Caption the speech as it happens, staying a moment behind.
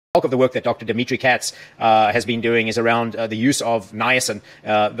bulk of the work that Dr. Dmitry Kats has been doing is around the use of niacin,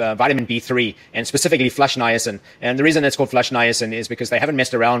 vitamin B3, and specifically flush niacin. And the reason it's called flush niacin is because they haven't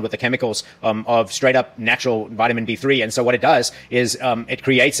messed around with the chemicals of straight up natural vitamin B3. And so what it does is it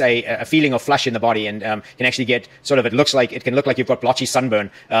creates a feeling of flush in the body, and can actually get sort of, it can look like you've got blotchy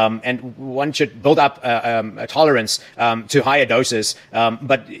sunburn. And one should build up a tolerance to higher doses.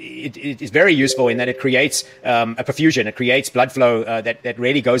 But it is very useful in that it creates a perfusion. It creates blood flow that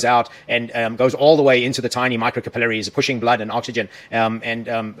really goes out and goes all the way into the tiny microcapillaries, pushing blood and oxygen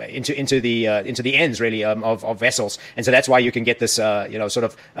into the ends really of vessels. And so that's why you can get this sort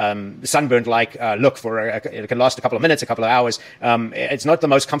of sunburnt like look for it can last a couple of minutes, a couple of hours. It's not the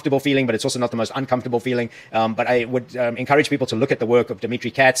most comfortable feeling, but it's also not the most uncomfortable feeling. But I would encourage people to look at the work of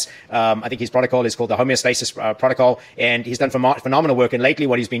Dmitry Kats. I think his protocol is called the homeostasis protocol, and he's done phenomenal work. And lately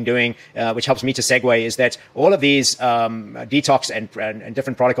what he's been doing, which helps me to segue, is that all of these detox and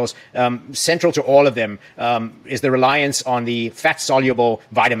different protocols, central to all of them is the reliance on the fat-soluble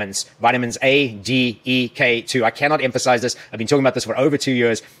vitamins A, D, E, K2. I cannot emphasize this. I've been talking about this for over 2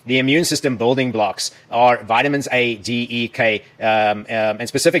 years. The immune system building blocks are vitamins A, D, E, K, and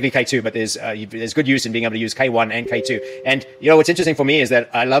specifically K2, but there's good use in being able to use K1 and K2. And what's interesting for me is that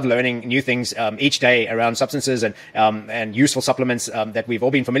I love learning new things each day around substances and useful supplements that we've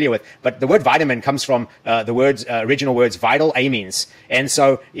all been familiar with. But the word vitamin comes from the original words vital amines. And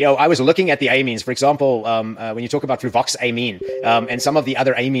so, I was looking at the amines. For example, when you talk about fluvoxamine and some of the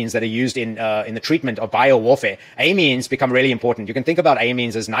other amines that are used in the treatment of biowarfare, amines become really important. You can think about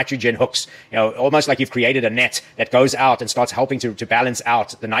amines as nitrogen hooks, almost like you've created a net that goes out and starts helping to balance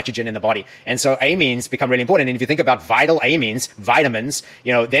out the nitrogen in the body. And so amines become really important. And if you think about vital amines, vitamins,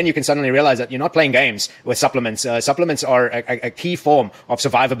 then you can suddenly realize that you're not playing games with supplements. Supplements are a key form of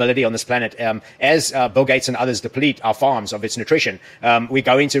survivability on this planet. As Bill Gates and others deplete our farms of its nutrition, we're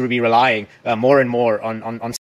going to be relying more and more on